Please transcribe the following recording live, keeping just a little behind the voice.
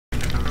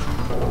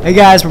Hey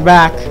guys, we're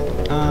back.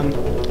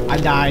 I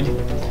died,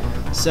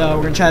 so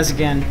we're gonna try this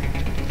again,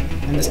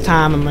 and this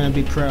time I'm gonna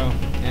be pro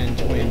and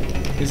win,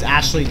 because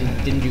Ashley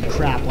didn't do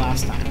crap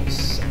last time.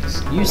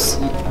 You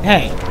see,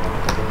 hey,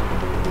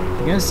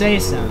 you're gonna say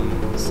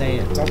something, say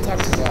it. Don't talk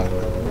too loud.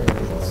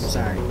 I'm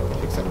sorry.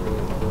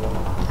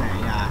 Okay,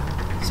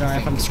 yeah. Sorry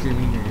if I'm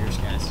screaming in your ears,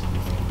 guys.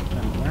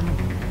 Where am I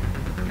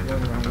going? You're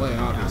going the wrong way,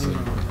 obviously. Yeah,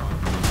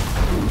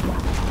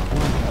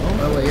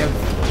 Oh, wait, yeah.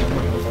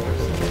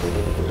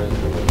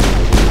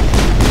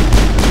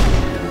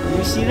 Did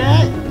you see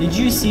that? Did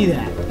you see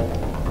that?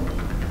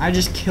 I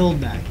just killed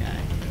that guy.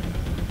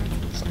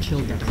 Just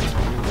killed that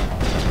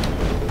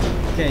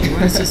guy. Okay, you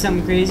wanna see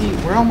something crazy?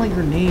 Where are all my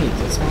grenades?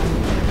 That's what I'm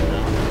wondering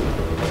about.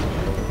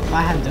 If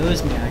I had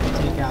those, man, I could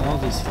take out all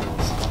these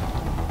fools.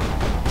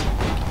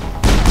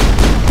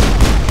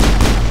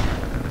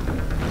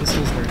 This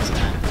is where it's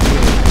at.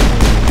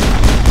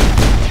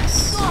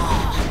 Yes.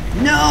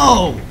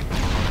 No!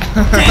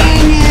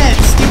 Dang it!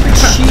 Stupid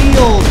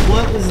shield!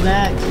 What was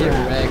that crap?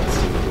 Get wrecked.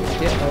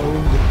 Get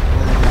owned.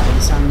 Whatever,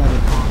 this time another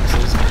bomb, so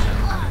it's fine.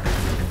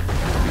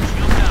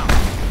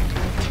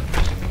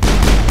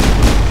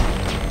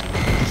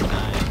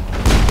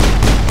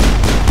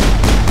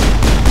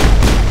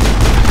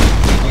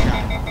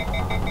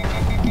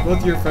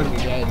 Both your friends are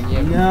dead. And you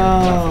have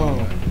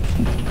No!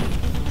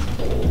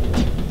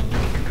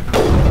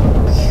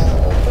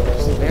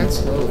 Just advance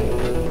slowly.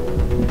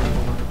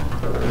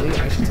 Really?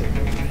 I should take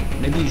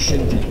it. Maybe you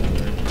shouldn't take it.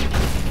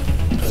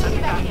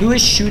 Who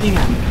is shooting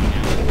at me right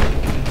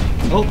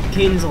now? Oh,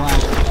 Caden's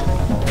alive.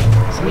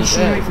 Somebody's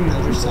shooting right from the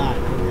other side.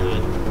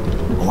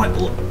 Oh god.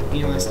 Oh,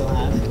 you know what I still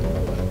have?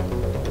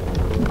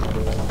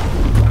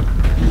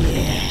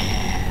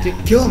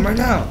 Yeah. Kill him right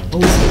now. Oh,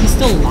 is he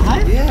still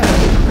alive? Yeah.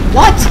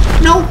 What?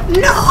 No!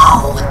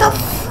 No! What the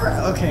frick?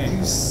 Okay.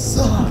 You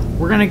suck.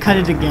 We're gonna cut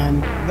it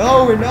again.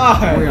 No, we're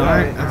not. We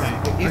aren't? Okay.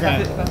 Okay. It's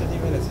Okay. not 50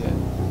 minutes yet.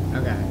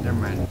 Okay, never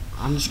mind.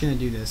 I'm just gonna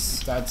do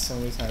this. That's so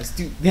many times.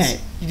 Dude, Okay.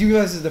 you do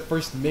realize this is the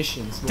first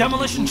mission. So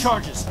Demolition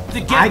charges.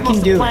 The I gang can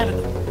must do have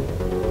it. planted them.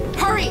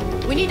 Hurry!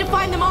 We need to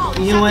find them all.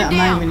 You know what? Shut I'm them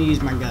not down. even gonna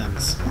use my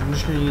guns. I'm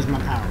just gonna use my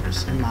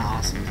powers and my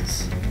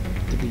awesomeness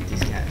to beat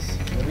these guys.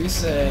 whatever you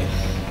say.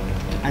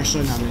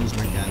 Actually, no, I'm gonna use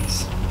my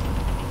guns.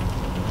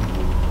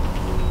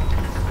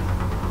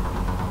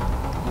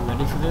 You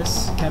ready for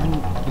this? Kevin,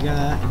 you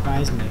gotta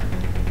advise me.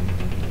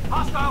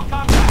 Hostile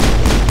contact.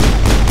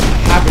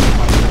 Happen to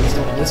find you, just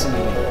don't listen to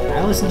me.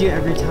 I listen to you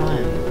every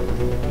time.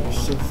 You're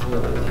so full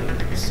of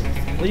it. You're so full.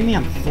 What do you mean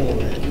I'm full of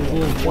it?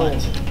 Full of what?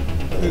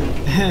 Who?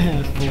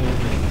 Full of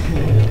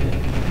it.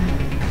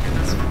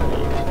 That's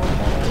funny.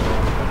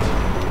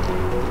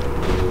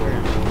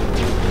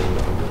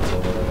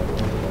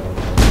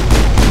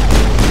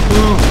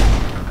 Boom.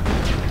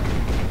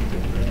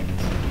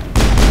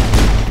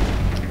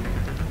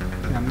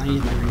 Okay, I'm not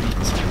using my grenade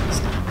this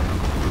time.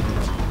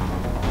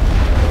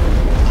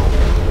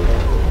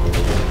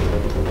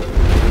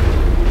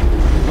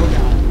 Oh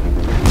god.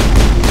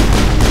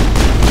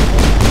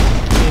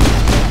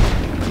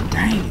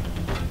 Dang it.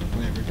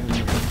 Whatever, don't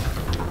even.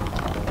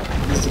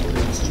 This is a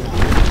great job.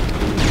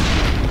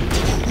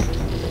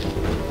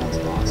 That was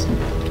awesome.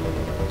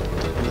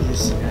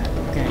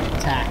 Okay,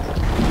 attack.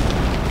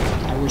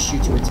 I wish you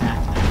to attack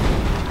now.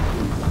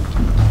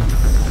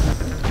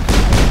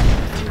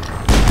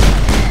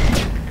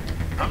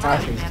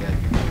 Ashley's dead.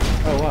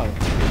 Oh wow.